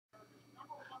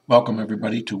Welcome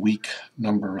everybody to week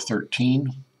number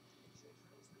 13.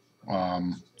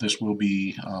 This will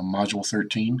be module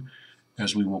 13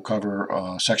 as we will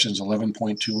cover sections 11.2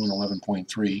 and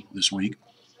 11.3 this week.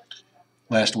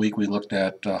 Last week we looked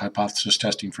at hypothesis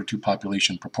testing for two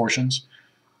population proportions.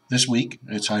 This week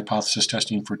it's hypothesis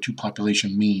testing for two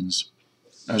population means.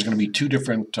 There's going to be two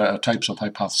different types of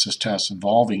hypothesis tests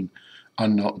involving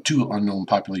two unknown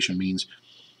population means,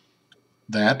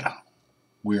 that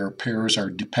where pairs are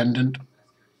dependent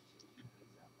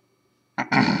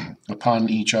upon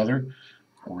each other,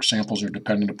 or samples are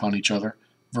dependent upon each other,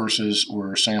 versus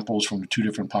where samples from the two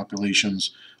different populations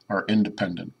are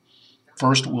independent.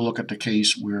 First, we'll look at the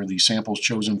case where the samples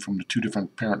chosen from the two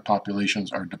different parent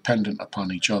populations are dependent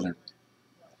upon each other.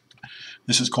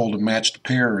 This is called a matched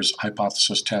pairs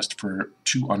hypothesis test for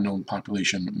two unknown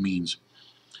population means.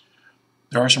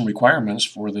 There are some requirements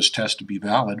for this test to be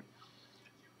valid.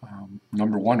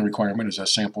 Number one requirement is that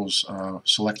samples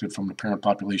selected from the parent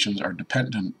populations are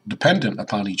dependent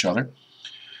upon each other.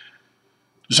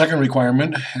 The second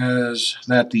requirement is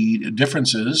that the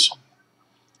differences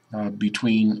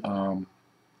between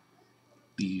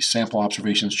the sample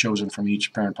observations chosen from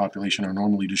each parent population are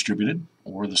normally distributed,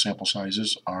 or the sample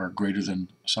sizes are greater than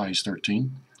size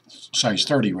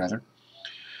 30 rather.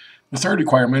 The third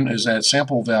requirement is that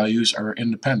sample values are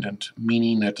independent,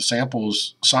 meaning that the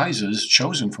samples sizes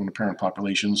chosen from the parent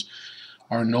populations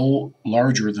are no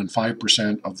larger than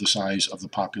 5% of the size of the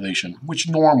population, which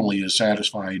normally is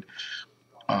satisfied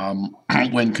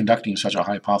when conducting such a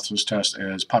hypothesis test,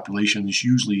 as populations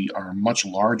usually are much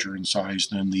larger in size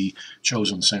than the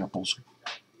chosen samples.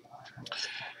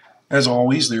 As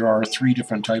always, there are three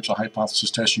different types of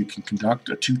hypothesis tests you can conduct.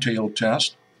 A two-tailed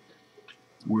test,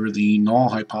 where the null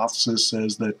hypothesis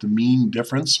says that the mean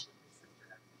difference,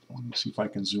 let me see if I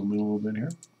can zoom in a little bit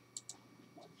here.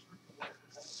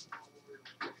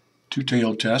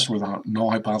 Two-tailed test where the null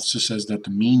hypothesis says that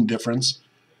the mean difference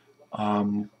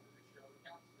of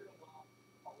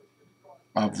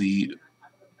the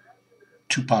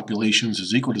two populations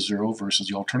is equal to 0, versus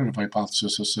the alternative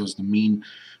hypothesis that says the mean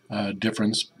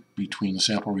difference between the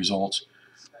sample results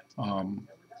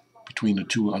between the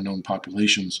two unknown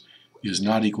populations is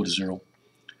not equal to 0.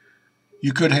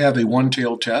 You could have a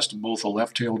one-tailed test, both a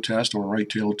left-tailed test or a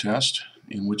right-tailed test,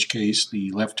 in which case the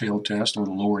left-tailed test or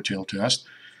the lower-tailed test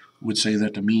would say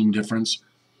that the mean difference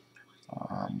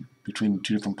between the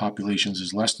two different populations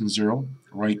is less than 0.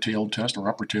 Right-tailed test or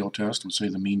upper-tailed test would say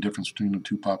the mean difference between the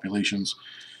two populations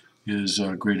is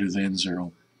greater than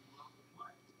 0.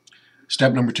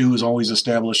 Step number 2 is always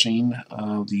establishing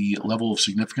the level of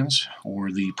significance,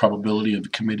 or the probability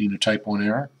of committing a type 1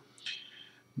 error.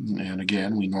 And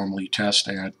again, we normally test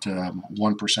at 1%,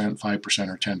 5%,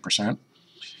 or 10%.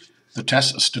 The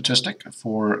test statistic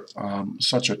for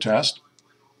such a test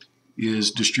is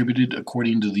distributed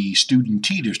according to the student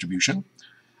t distribution.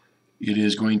 It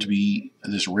is going to be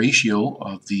this ratio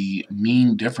of the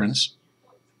mean difference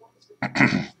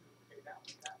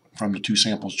from the two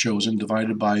samples chosen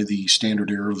divided by the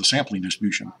standard error of the sampling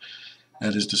distribution.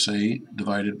 That is to say,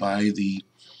 divided by the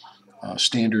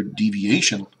standard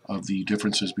deviation of the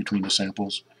differences between the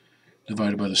samples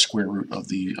divided by the square root of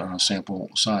the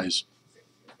sample size.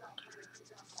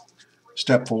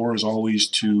 Step 4 is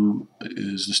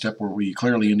the step where we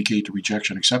clearly indicate the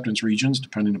rejection acceptance regions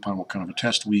depending upon what kind of a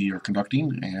test we are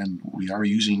conducting, and we are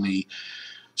using the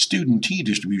student t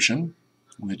distribution,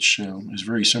 which is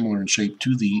very similar in shape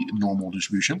to the normal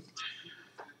distribution.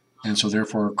 And so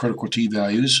therefore critical t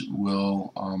values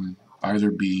will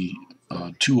either be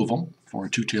 2 of them for a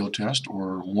two-tailed test,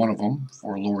 or 1 of them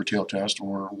for a lower tail test,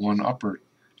 or 1 upper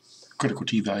critical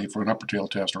t value for an upper tail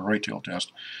test or right tail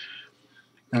test.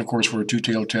 And of course, for a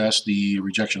two-tailed test, the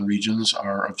rejection regions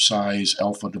are of size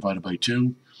alpha divided by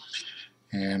 2.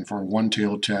 And for a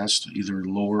one-tailed test, either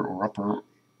lower or upper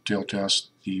tail test,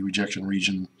 the rejection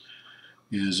region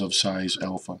is of size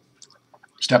alpha.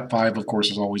 Step 5, of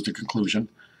course, is always the conclusion,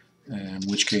 in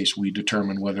which case we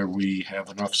determine whether we have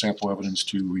enough sample evidence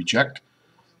to reject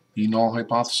the null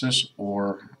hypothesis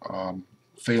or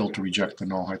fail to reject the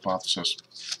null hypothesis.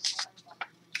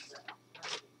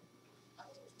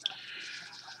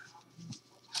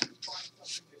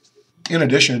 In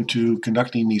addition to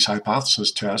conducting these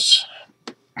hypothesis tests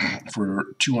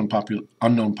for two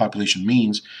unknown population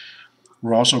means,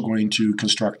 we're also going to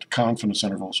construct confidence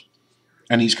intervals.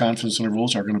 And these confidence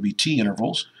intervals are going to be t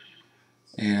intervals,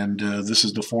 and this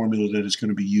is the formula that is going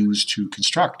to be used to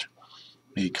construct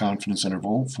a confidence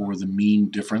interval for the mean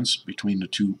difference between the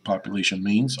two population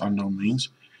means, unknown means.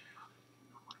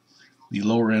 The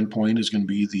lower endpoint is going to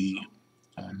be the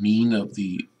mean of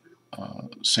the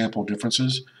sample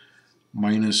differences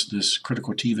minus this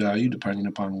critical t-value, depending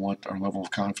upon what our level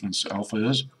of confidence alpha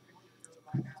is,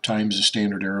 times the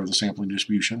standard error of the sampling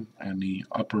distribution, and the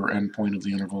upper endpoint of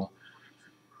the interval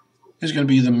is going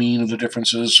to be the mean of the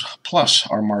differences plus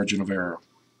our margin of error.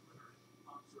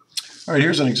 All right,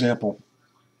 here's an example.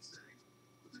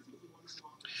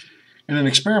 In an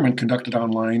experiment conducted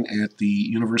online at the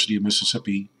University of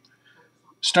Mississippi,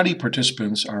 study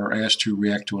participants are asked to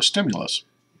react to a stimulus.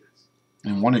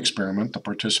 In one experiment, the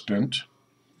participant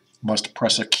must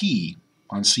press a key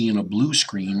on seeing a blue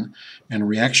screen, and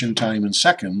reaction time in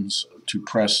seconds to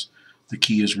press the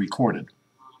key is recorded.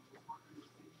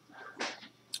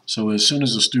 So as soon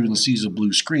as the student sees a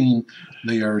blue screen,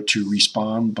 they are to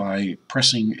respond by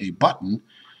pressing a button,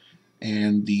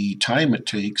 and the time it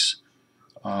takes,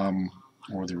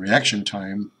 or the reaction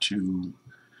time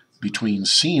between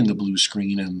seeing the blue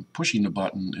screen and pushing the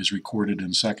button is recorded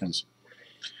in seconds.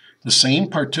 The same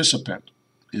participant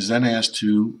is then asked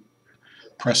to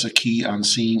press a key on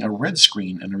seeing a red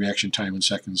screen, and the reaction time in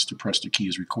seconds to press the key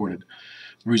is recorded.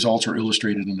 The results are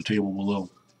illustrated in the table below.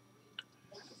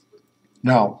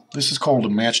 Now, this is called a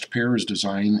matched pairs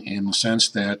design in the sense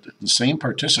that the same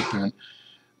participant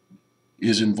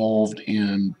is involved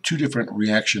in two different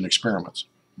reaction experiments,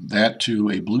 that to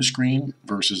a blue screen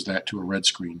versus that to a red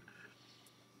screen.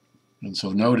 And so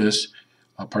notice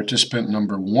participant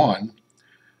number 1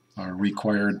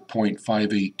 required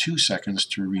 0.582 seconds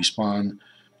to respond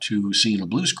to seeing a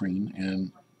blue screen,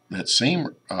 and that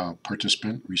same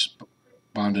participant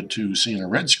responded to seeing a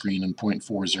red screen in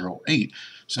 0.408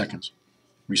 seconds.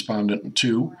 Respondent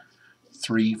 2,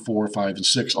 3, 4, 5, and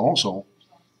 6 also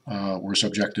were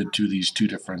subjected to these two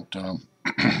different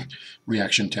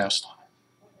reaction tests.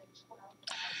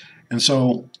 And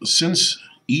so since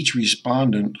each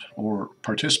respondent or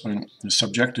participant is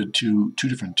subjected to two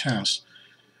different tests,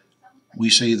 we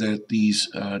say that these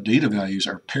data values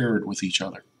are paired with each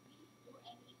other.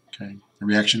 Okay, the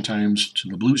reaction times to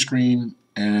the blue screen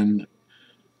and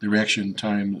the reaction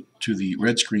time to the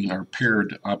red screen are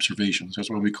paired observations. That's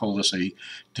why we call this a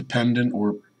dependent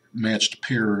or matched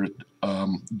pair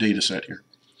data set here.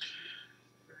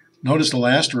 Notice the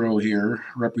last row here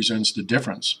represents the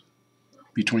difference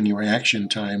between the reaction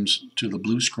times to the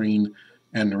blue screen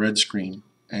and the red screen,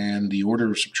 and the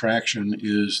order of subtraction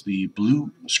is the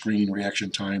blue screen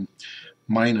reaction time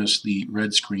minus the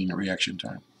red screen reaction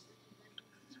time.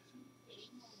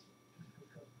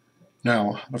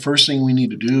 Now, the first thing we need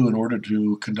to do in order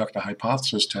to conduct a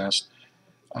hypothesis test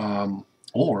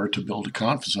or to build a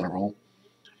confidence interval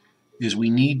is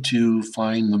we need to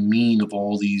find the mean of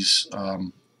all these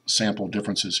sample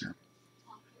differences here.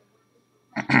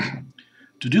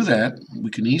 To do that,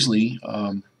 we can easily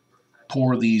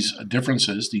pour these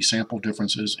differences, these sample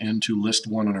differences, into list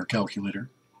 1 on our calculator.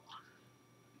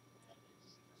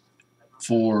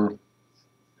 Well,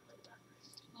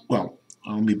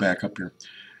 let me back up here.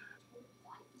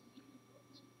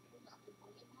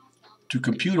 To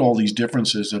compute all these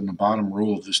differences in the bottom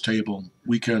row of this table,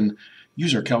 we can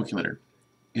use our calculator.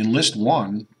 In list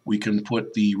 1, we can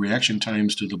put the reaction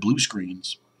times to the blue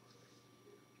screens.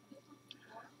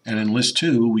 And in list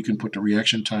 2, we can put the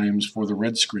reaction times for the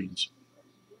red screens.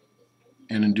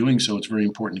 And in doing so, it's very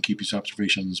important to keep these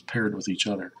observations paired with each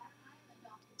other.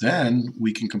 Then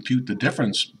we can compute the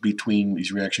difference between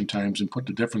these reaction times and put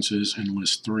the differences in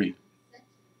list 3.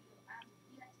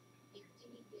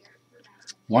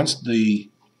 Once the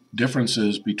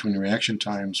differences between the reaction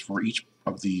times for each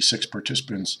of the 6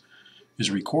 participants is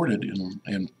recorded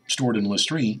and stored in list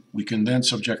 3, we can then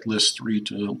subject list 3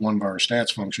 to one of our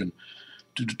stats function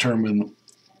to determine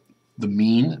the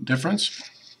mean difference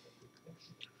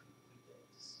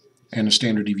and the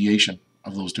standard deviation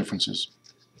of those differences.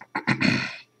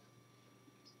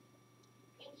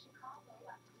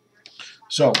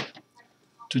 So,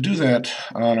 to do that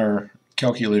on our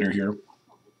calculator here,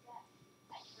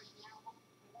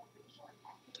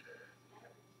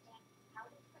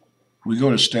 we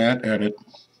go to Stat, Edit,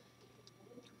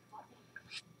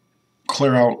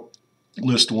 clear out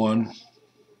list 1,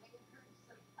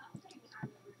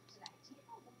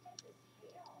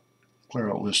 clear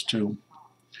out list 2.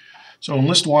 So in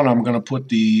list 1, I'm going to put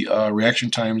the reaction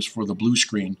times for the blue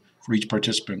screen for each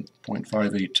participant,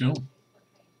 0.582,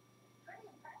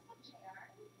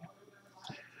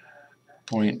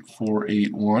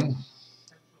 0.481,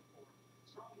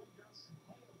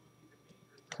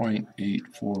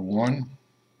 0.841,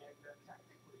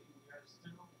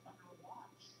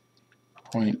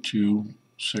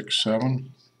 0.267,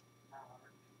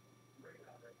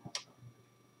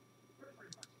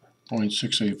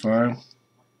 0.685,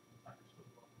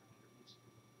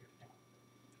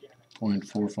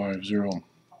 0.450.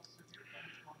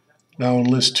 Now in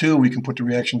list 2, we can put the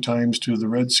reaction times to the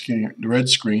red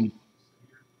screen,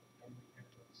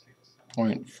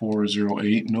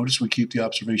 0.408. Notice we keep the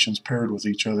observations paired with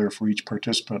each other for each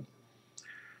participant.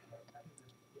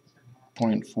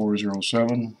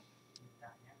 0.407,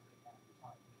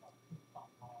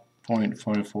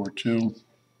 0.542,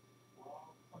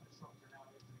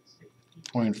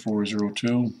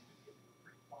 0.402,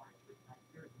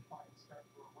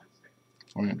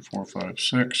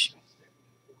 0.456,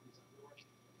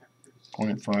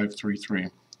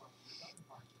 0.533.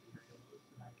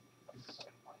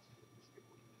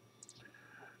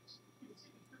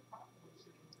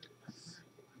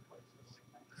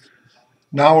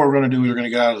 Now what we're going to do is we're going to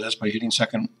get out of this by hitting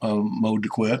second mode to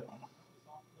quit.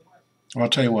 Well, I'll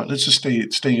tell you what, let's just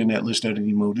stay in that list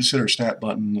editing mode. Just hit our stat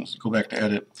button, let's go back to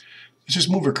edit. Let's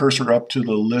just move our cursor up to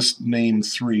the list name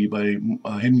 3 by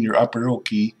hitting your up arrow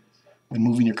key and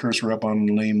moving your cursor up on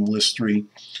the name list 3.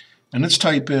 And let's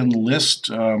type in list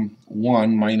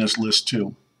 1 minus list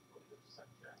 2.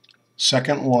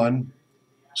 Second 1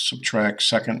 subtract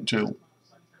second 2.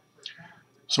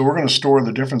 So we're going to store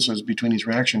the differences between these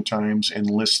reaction times in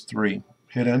list 3.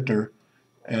 Hit enter,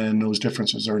 and those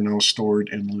differences are now stored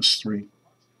in list 3.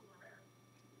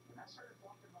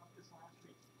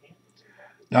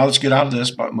 Now let's get out of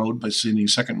this mode by hitting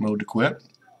second mode to quit.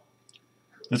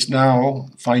 Let's now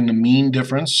find the mean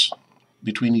difference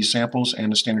between these samples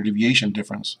and the standard deviation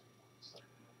difference.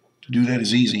 To do that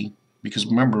is easy, because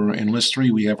remember, in list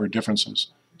 3 we have our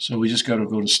differences. So we just got to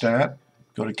go to stat,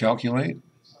 go to calculate,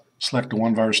 select the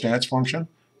one-var stats function,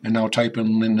 and now type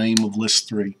in the name of list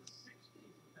 3.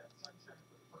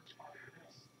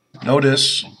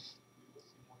 Notice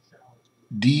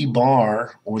d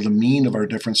bar, or the mean of our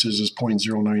differences, is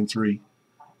 0.093.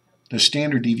 The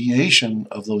standard deviation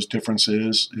of those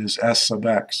differences is s sub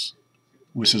x,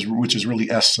 which is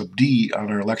really s sub d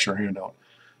on our lecture handout.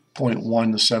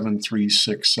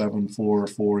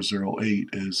 0.173674408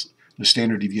 is the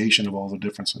standard deviation of all the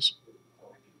differences.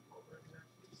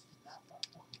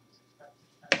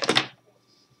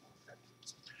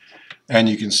 And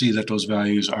you can see that those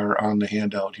values are on the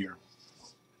handout here.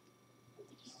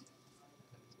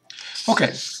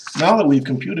 Okay, now that we've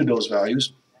computed those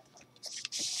values,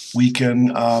 we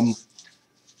can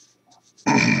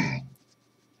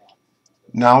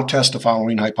now test the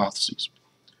following hypotheses.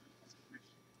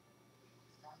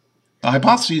 The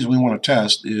hypothesis we want to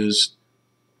test is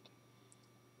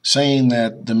saying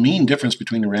that the mean difference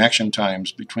between the reaction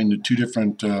times between the two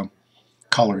different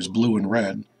colors, blue and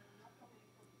red,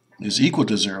 is equal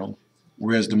to 0,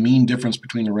 whereas the mean difference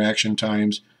between the reaction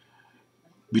times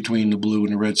between the blue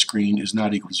and the red screen is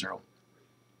not equal to 0.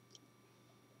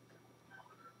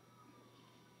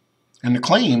 And the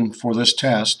claim for this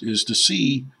test is to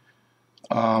see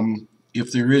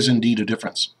if there is indeed a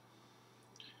difference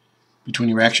between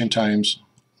the reaction times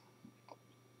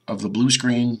of the blue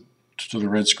screen to the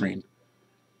red screen.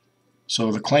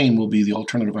 So the claim will be the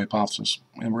alternative hypothesis.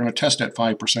 And we're going to test at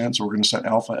 5%, so we're going to set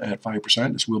alpha at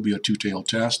 5%. This will be a two-tailed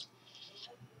test.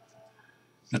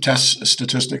 The test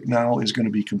statistic now is going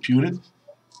to be computed.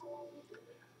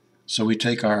 So we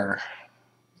take our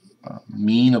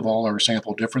mean of all our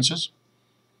sample differences,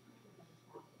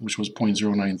 which was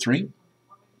 0.093,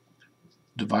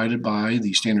 divided by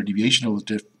the standard deviation of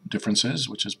the differences,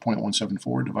 which is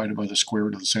 0.174, divided by the square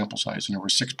root of the sample size. And there were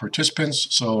 6 participants,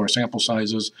 so our sample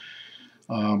sizes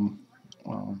are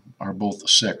both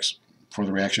 6 for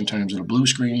the reaction times of the blue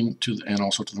screen and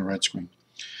also to the red screen.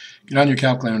 Get on your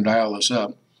calculator and dial this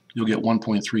up, you'll get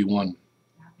 1.31.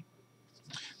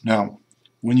 Now,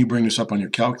 when you bring this up on your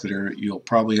calculator, you'll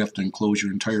probably have to enclose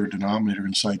your entire denominator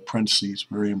inside parentheses.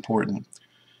 Very important.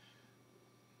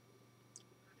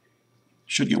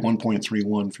 Should get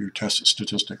 1.31 for your test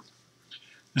statistic.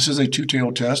 This is a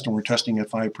two-tailed test, and we're testing at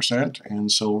 5%,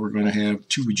 and so we're going to have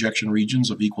 2 rejection regions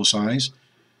of equal size,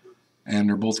 and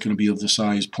they're both going to be of the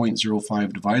size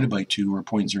 0.05 divided by 2, or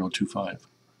 0.025.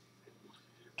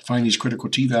 To find these critical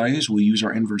t values, we'll use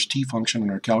our inverse t function in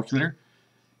our calculator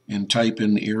and type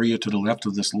in the area to the left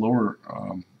of this lower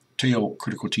tail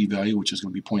critical t value, which is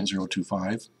going to be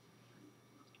 0.025.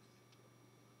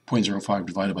 0.05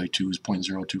 divided by 2 is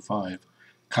 0.025.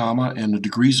 Comma, and the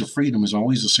degrees of freedom is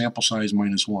always the sample size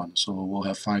minus 1, so we'll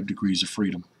have 5 degrees of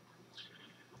freedom.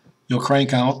 You'll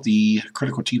crank out the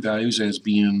critical t values as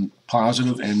being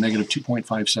positive and negative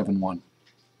 2.571.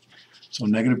 So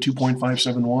negative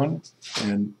 2.571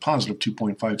 and positive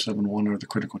 2.571 are the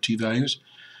critical t values.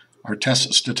 Our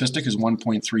test statistic is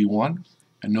 1.31,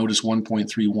 and notice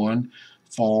 1.31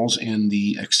 falls in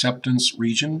the acceptance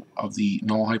region of the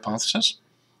null hypothesis,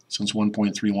 since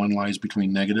 1.31 lies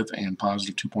between negative and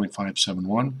positive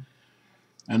 2.571.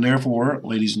 And therefore,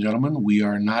 ladies and gentlemen, we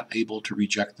are not able to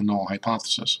reject the null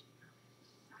hypothesis.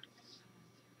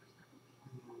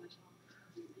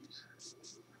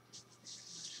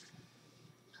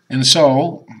 And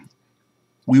so,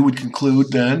 we would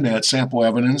conclude then that sample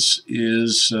evidence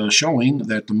is showing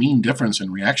that the mean difference in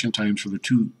reaction times for the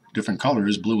two different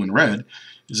colors, blue and red,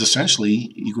 is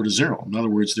essentially equal to 0. In other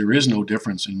words, there is no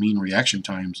difference in mean reaction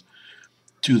times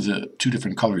to the two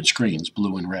different colored screens,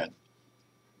 blue and red.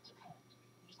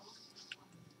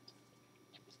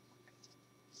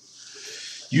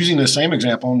 Using the same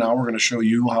example, now we're going to show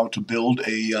you how to build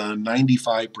a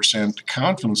 95%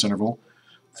 confidence interval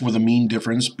for the mean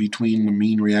difference between the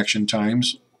mean reaction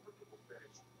times.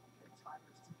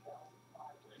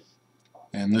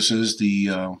 And this is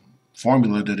the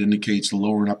formula that indicates the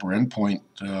lower and upper endpoint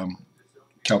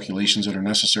calculations that are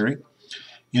necessary.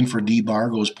 In for D bar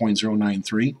goes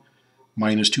 0.093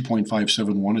 minus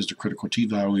 2.571 is the critical T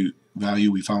value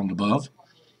we found above,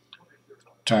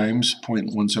 times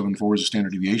 0.174 is the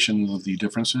standard deviation of the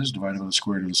differences divided by the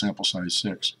square root of the sample size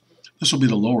 6. This will be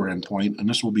the lower endpoint, and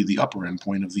this will be the upper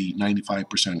endpoint of the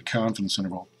 95% confidence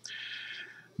interval.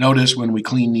 Notice when we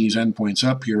clean these endpoints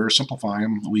up here, simplify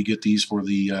them, we get these for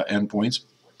the endpoints.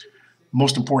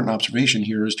 Most important observation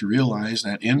here is to realize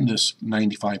that in this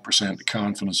 95%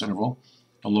 confidence interval,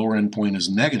 the lower endpoint is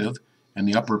negative and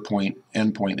the upper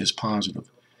endpoint is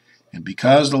positive. And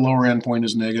because the lower endpoint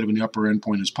is negative and the upper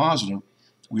endpoint is positive,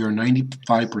 we are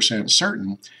 95%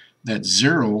 certain that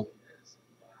 0,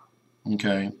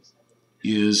 okay,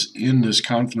 is in this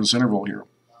confidence interval here.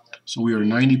 So we are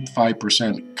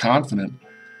 95% confident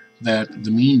that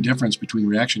the mean difference between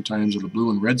reaction times of the blue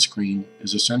and red screen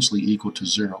is essentially equal to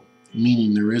 0,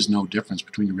 meaning there is no difference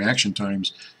between the reaction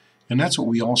times, and that's what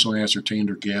we also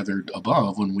ascertained or gathered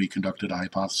above when we conducted a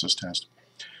hypothesis test.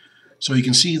 So you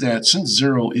can see that since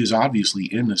 0 is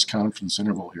obviously in this confidence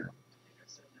interval here,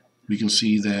 we can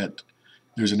see that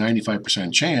there's a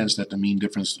 95% chance that the mean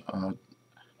difference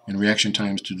in reaction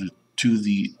times to the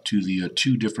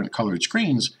two different colored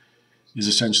screens is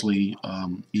essentially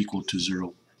equal to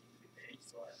 0.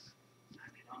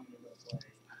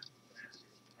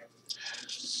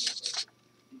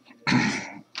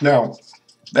 Now,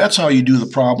 that's how you do the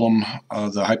problem,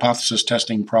 the hypothesis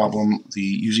testing problem,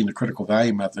 using the critical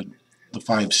value method, the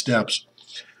 5 steps,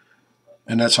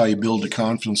 and that's how you build a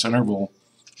confidence interval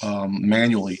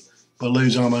manually. But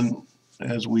ladies and gentlemen,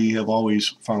 as we have always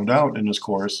found out in this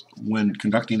course, when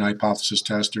conducting a hypothesis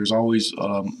test, there's always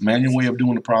a manual way of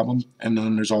doing the problem, and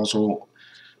then there's also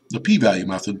the p-value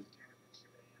method,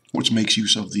 which makes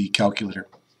use of the calculator.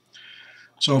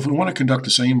 So if we want to conduct the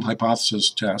same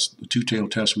hypothesis test, the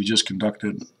two-tailed test we just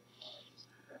conducted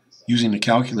using the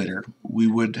calculator, we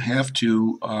would have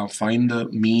to find the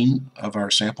mean of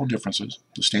our sample differences,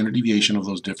 the standard deviation of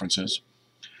those differences,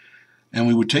 and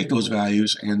we would take those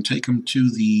values and take them to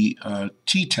the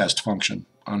t-test function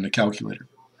on the calculator.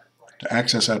 To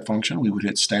access that function, we would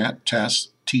hit stat,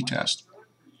 test, t-test.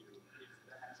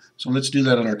 So let's do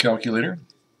that on our calculator.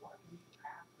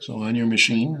 So on your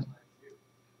machine,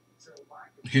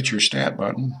 hit your stat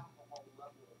button,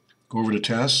 go over to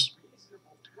test,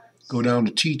 go down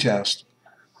to t-test,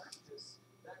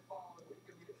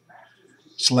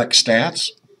 select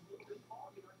stats.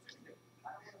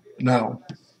 Now,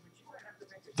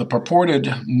 the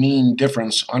purported mean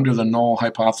difference under the null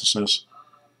hypothesis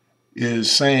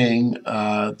is saying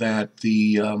that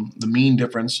the mean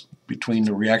difference between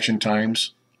the reaction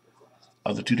times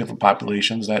of the two different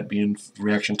populations, that being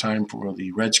reaction time for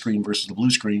the red screen versus the blue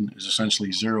screen, is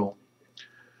essentially 0.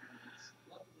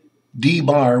 D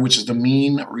bar, which is the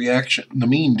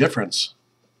mean difference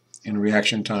in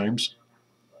reaction times,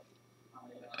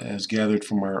 as gathered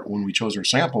from when we chose our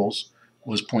samples,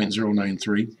 was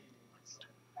 0.093.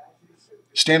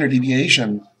 Standard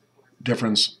deviation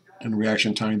difference in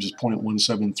reaction times is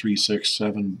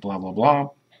 0.17367, blah, blah, blah.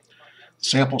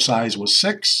 Sample size was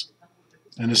 6,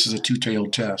 and this is a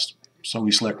two-tailed test. So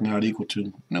we select not equal to,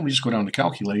 and then we just go down to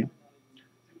calculate,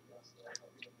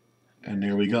 and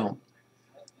there we go.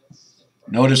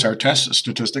 Notice our test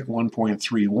statistic,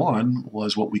 1.31,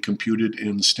 was what we computed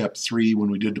in step 3 when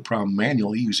we did the problem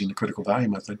manually using the critical value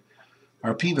method.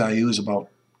 Our p-value is about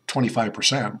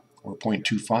 25%, or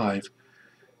 0.25,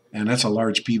 and that's a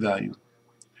large p-value.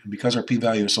 And because our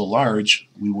p-value is so large,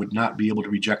 we would not be able to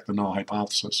reject the null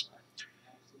hypothesis.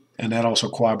 And that also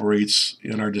corroborates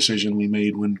in our decision we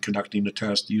made when conducting the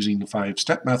test using the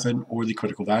 5-step method or the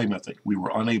critical value method. We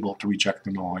were unable to reject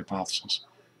the null hypothesis.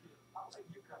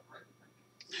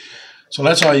 So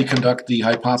that's how you conduct the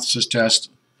hypothesis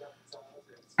test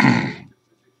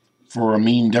for a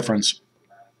mean difference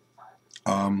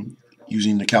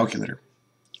using the calculator.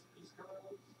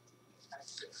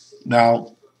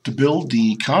 Now, to build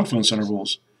the confidence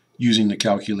intervals using the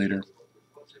calculator,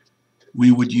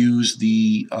 we would use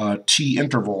the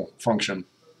t-interval function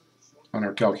on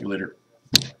our calculator.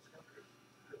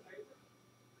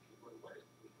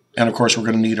 And of course, we're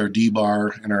going to need our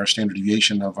d-bar and our standard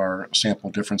deviation of our sample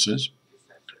differences.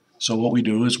 So what we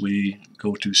do is we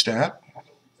go to Stat,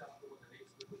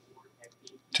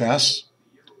 Tests,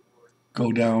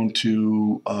 go down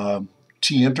to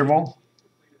t-interval,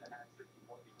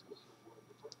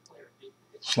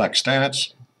 select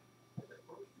Stats.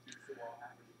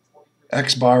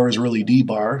 X-bar is really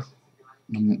d-bar,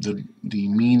 the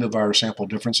mean of our sample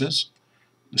differences.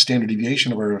 The standard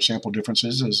deviation of our sample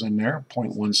differences is in there,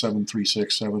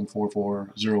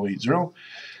 0.173674480.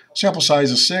 Sample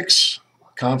size is 6.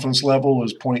 Confidence level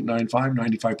is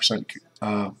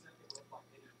 0.95,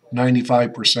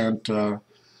 95%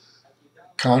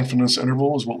 confidence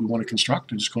interval is what we want to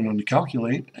construct. I'm just going on to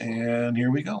calculate, and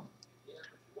here we go.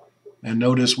 And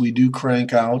notice we do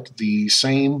crank out the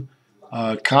same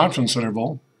confidence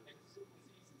interval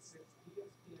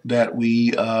that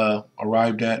we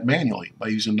arrived at manually by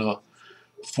using the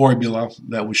formula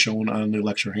that was shown on the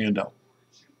lecture handout.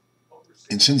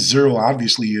 And since 0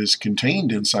 obviously is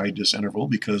contained inside this interval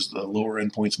because the lower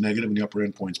endpoint's negative and the upper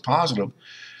endpoint's positive,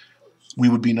 we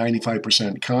would be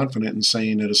 95% confident in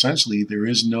saying that essentially there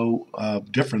is no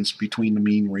difference between the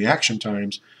mean reaction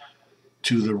times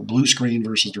to the blue screen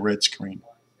versus the red screen.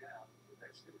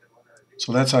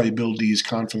 So that's how you build these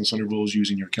confidence intervals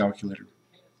using your calculator.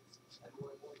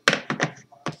 All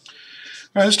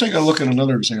right, let's take a look at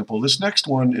another example. This next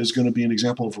one is going to be an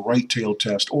example of a right tail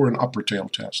test or an upper tail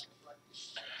test.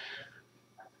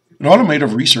 An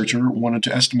automotive researcher wanted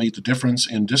to estimate the difference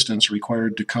in distance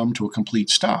required to come to a complete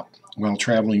stop while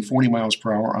traveling 40 miles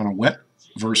per hour on a wet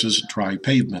versus dry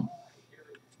pavement.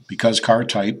 Because car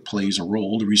type plays a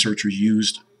role, the researchers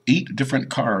used 8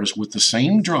 different cars with the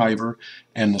same driver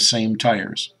and the same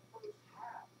tires.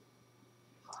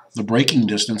 The braking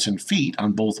distance in feet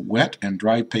on both wet and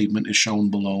dry pavement is shown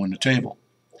below in the table.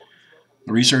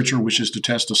 The researcher wishes to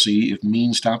test to see if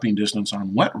mean stopping distance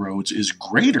on wet roads is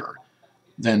greater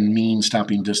than mean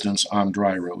stopping distance on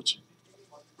dry roads.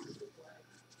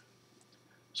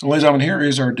 So ladies and gentlemen, here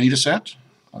is our data set.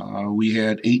 We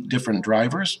had 8 different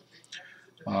drivers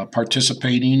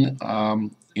participating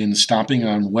in stopping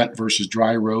on wet versus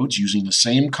dry roads using the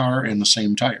same car and the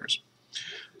same tires.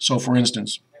 So for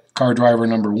instance, car driver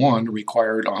number 1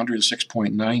 required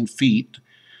 106.9 feet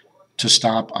to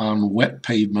stop on wet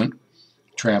pavement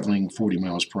traveling 40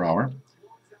 miles per hour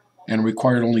and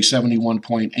required only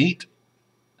 71.8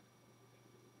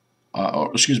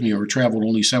 or traveled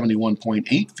only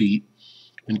 71.8 feet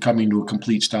in coming to a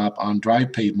complete stop on dry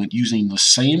pavement using the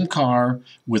same car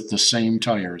with the same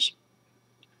tires.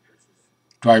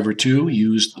 Driver 2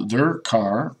 used their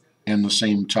car and the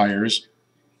same tires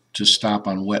to stop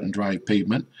on wet and dry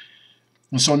pavement.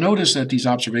 And so notice that these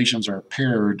observations are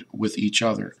paired with each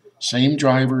other. Same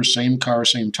driver, same car,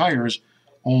 same tires,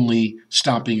 only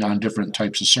stopping on different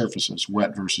types of surfaces,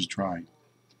 wet versus dry.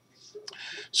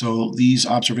 So these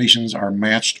observations are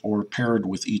matched or paired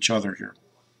with each other here.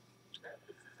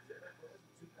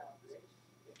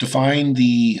 To find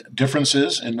the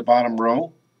differences in the bottom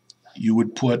row, you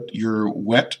would put your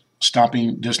wet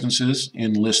stopping distances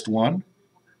in list 1,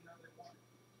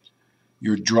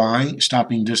 your dry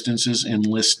stopping distances in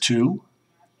list 2.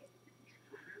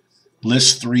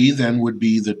 List 3 then would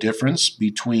be the difference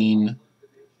between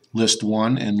list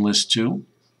 1 and list 2.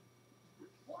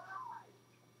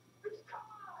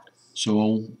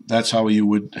 So that's how you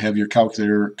would have your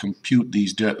calculator compute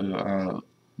these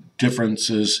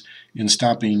differences in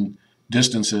stopping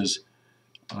distances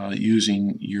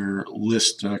using your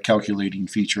list calculating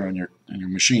feature on your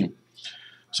machine.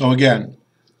 So again,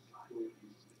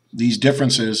 these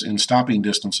differences in stopping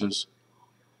distances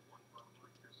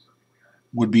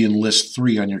would be in list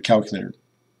 3 on your calculator,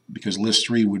 because list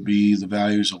 3 would be the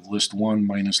values of list 1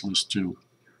 minus list 2.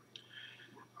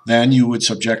 Then you would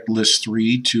subject list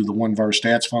 3 to the 1var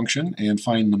stats function and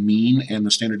find the mean and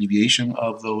the standard deviation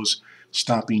of those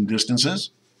stopping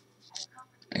distances.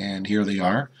 And here they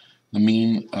are. The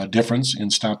mean difference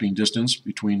in stopping distance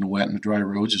between the wet and the dry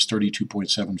roads is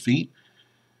 32.7 feet.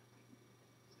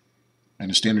 And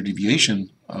the standard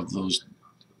deviation of those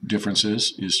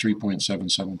differences is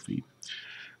 3.77 feet.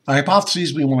 The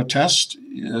hypotheses we want to test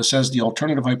says the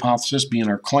alternative hypothesis, being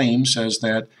our claim, says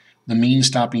that the mean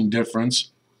stopping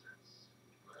difference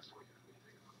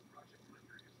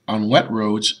on wet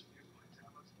roads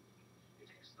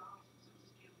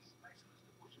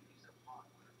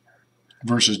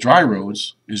versus dry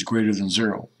roads is greater than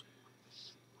 0.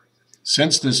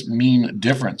 Since this mean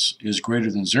difference is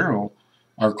greater than 0,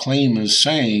 our claim is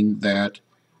saying that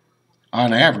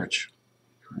on average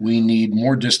we need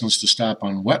more distance to stop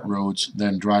on wet roads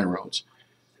than dry roads.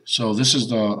 So this is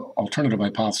the alternative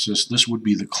hypothesis. This would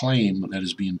be the claim that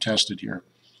is being tested here.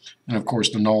 And of course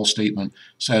the null statement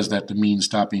says that the mean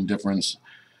stopping difference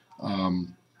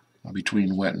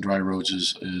between wet and dry roads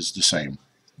is the same.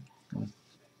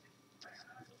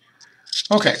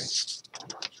 Okay,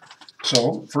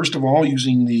 so first of all,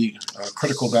 using the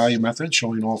critical value method,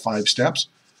 showing all 5 steps.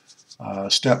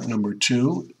 Step number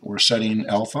 2, we're setting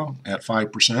alpha at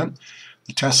 5%.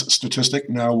 The test statistic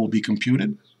now will be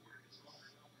computed.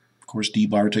 Of course, D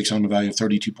bar takes on the value of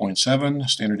 32.7.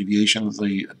 Standard deviation of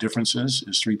the differences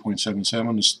is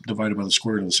 3.77. It's divided by the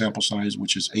square root of the sample size,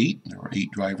 which is 8. There are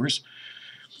 8 drivers.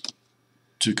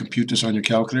 To compute this on your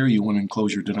calculator, you want to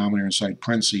enclose your denominator inside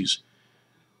parentheses.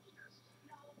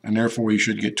 And therefore, you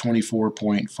should get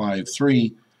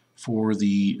 24.53 for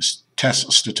the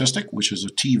test statistic, which is a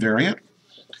t-variate.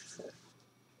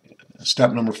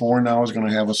 Step number 4 now is going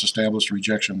to have us establish a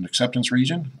rejection and acceptance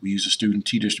region. We use a student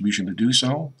t-distribution to do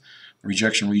so. The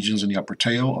rejection region is in the upper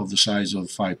tail of the size of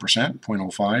 5%,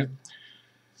 0.05.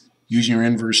 Using your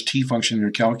inverse t function in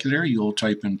your calculator, you'll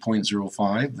type in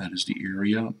 0.05, that is the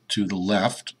area to the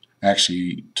left,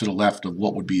 actually to the left of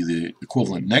what would be the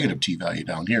equivalent negative t value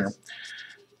down here,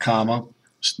 comma,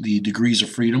 the degrees of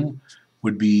freedom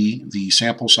would be the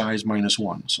sample size minus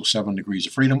 1, so 7 degrees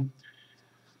of freedom.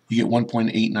 You get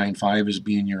 1.895 as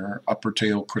being your upper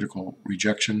tail critical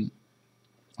rejection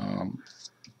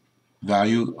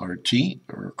value, or t,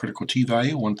 or critical t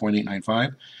value,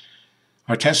 1.895.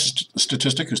 Our test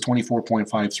statistic is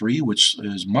 24.53, which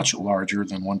is much larger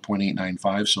than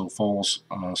 1.895, so falls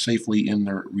safely in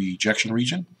the rejection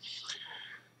region.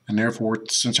 And therefore,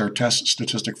 since our test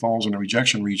statistic falls in the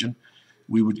rejection region,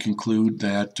 we would conclude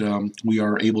that we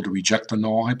are able to reject the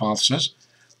null hypothesis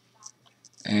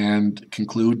and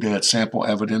conclude that sample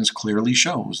evidence clearly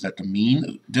shows that the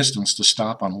mean distance to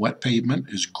stop on wet pavement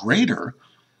is greater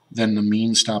than the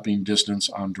mean stopping distance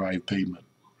on dry pavement.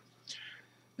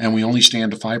 And we only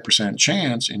stand a 5%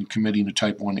 chance in committing a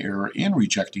type 1 error in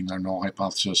rejecting our null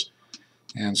hypothesis.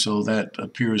 And so that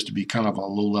appears to be kind of a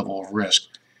low level of risk.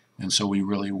 And so we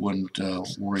really wouldn't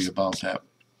worry about that.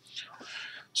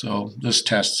 So this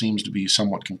test seems to be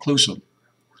somewhat conclusive,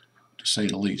 to say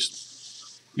the least.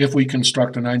 If we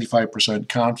construct a 95%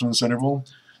 confidence interval,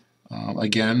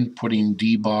 again, putting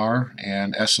D bar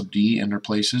and S sub D in their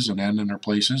places and N in their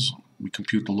places, we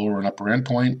compute the lower and upper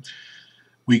endpoint.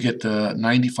 We get the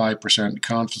 95%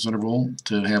 confidence interval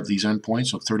to have these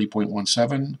endpoints of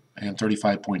 30.17 and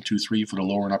 35.23 for the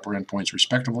lower and upper endpoints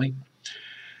respectively.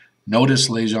 Notice,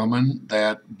 ladies and gentlemen,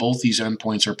 that both these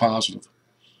endpoints are positive.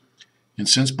 And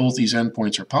since both these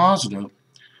endpoints are positive,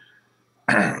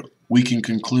 we can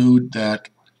conclude that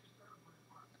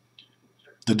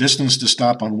the distance to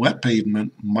stop on wet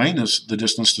pavement minus the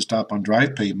distance to stop on dry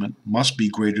pavement must be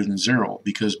greater than 0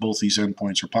 because both these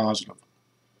endpoints are positive.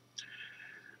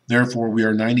 Therefore, we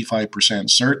are 95%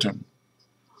 certain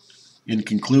in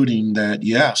concluding that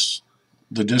yes,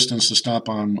 the distance to stop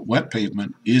on wet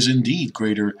pavement is indeed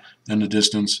greater than the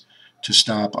distance to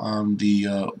stop on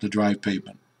the dry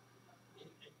pavement.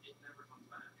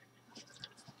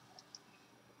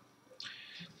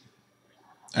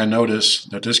 And notice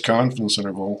that this confidence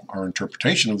interval, our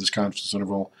interpretation of this confidence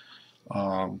interval,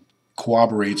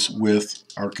 corroborates with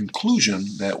our conclusion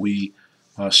that we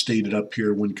stated up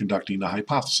here when conducting the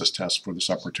hypothesis test for this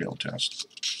upper tail test.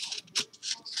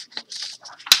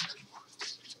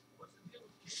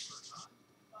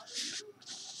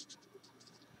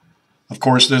 Of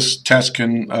course, this test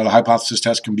can, the hypothesis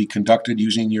test can be conducted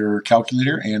using your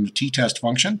calculator and the t-test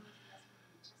function.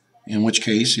 In which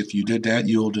case, if you did that,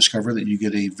 you'll discover that you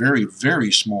get a very,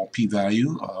 very small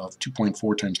p-value of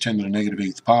 2.4 times 10 to the negative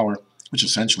 8th power, which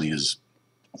essentially is,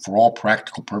 for all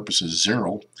practical purposes,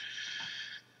 0.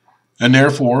 And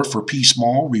therefore, for p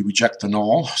small, we reject the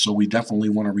null, so we definitely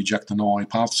want to reject the null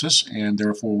hypothesis, and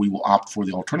therefore we will opt for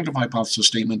the alternative hypothesis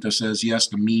statement that says, yes,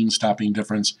 the mean stopping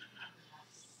difference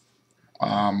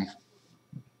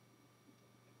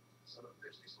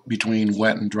between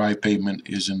wet and dry pavement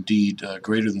is indeed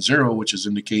greater than 0, which is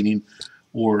indicating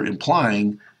or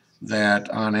implying that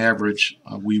on average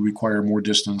we require more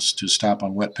distance to stop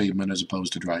on wet pavement as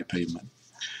opposed to dry pavement.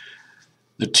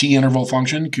 The t-interval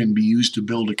function can be used to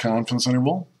build a confidence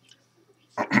interval,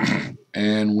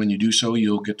 and when you do so,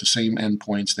 you'll get the same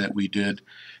endpoints that we did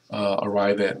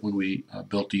arrive at when we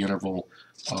built the interval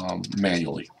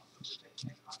manually.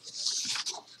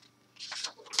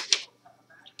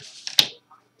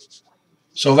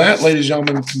 So that, ladies and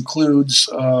gentlemen, concludes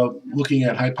looking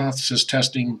at hypothesis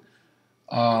testing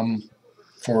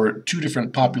for two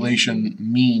different population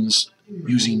means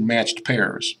using matched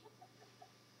pairs.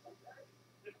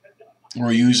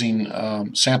 We're using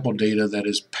sample data that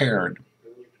is paired.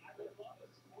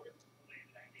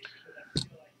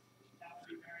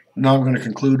 Now I'm going to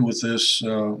conclude with this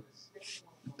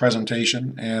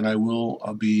presentation, and I will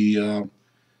be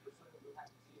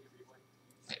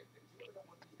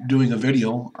doing a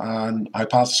video on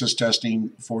hypothesis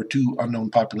testing for two unknown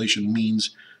population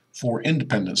means for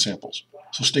independent samples.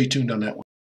 So stay tuned on that one.